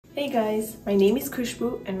Hey guys, my name is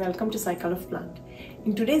Khushbu and welcome to Cycle of Plant.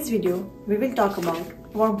 In today's video, we will talk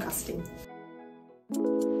about worm casting.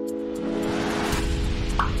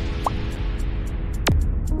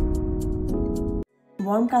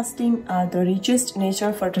 Worm casting are the richest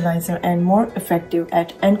natural fertilizer and more effective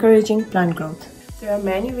at encouraging plant growth. There are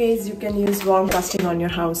many ways you can use worm casting on your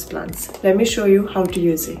house plants. Let me show you how to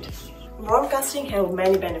use it. Worm casting have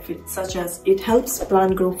many benefits such as it helps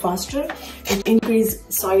plant grow faster, it increases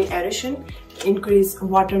soil aeration, increase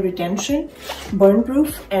water retention, burn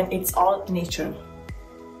proof, and it's all natural.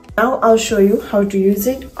 Now I'll show you how to use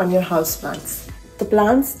it on your house plants. The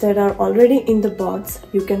plants that are already in the pots,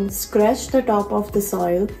 you can scratch the top of the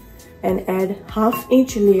soil and add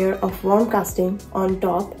half-inch layer of worm casting on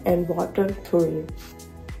top and water thoroughly.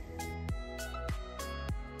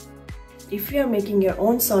 If you are making your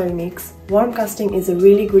own soil mix, worm casting is a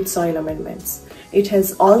really good soil amendment. It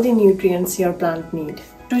has all the nutrients your plant need.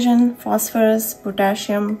 Nitrogen, phosphorus,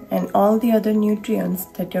 potassium, and all the other nutrients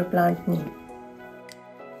that your plant needs.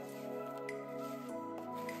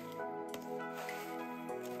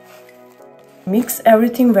 Mix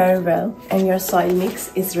everything very well and your soil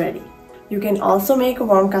mix is ready. You can also make a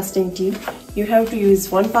worm casting tea. You have to use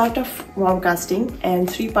 1 part of worm casting and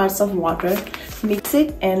 3 parts of water. Mix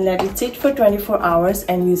it and let it sit for 24 hours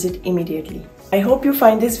and use it immediately. I hope you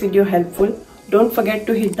find this video helpful. Don't forget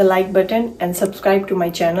to hit the like button and subscribe to my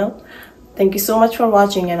channel. Thank you so much for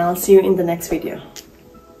watching and I'll see you in the next video.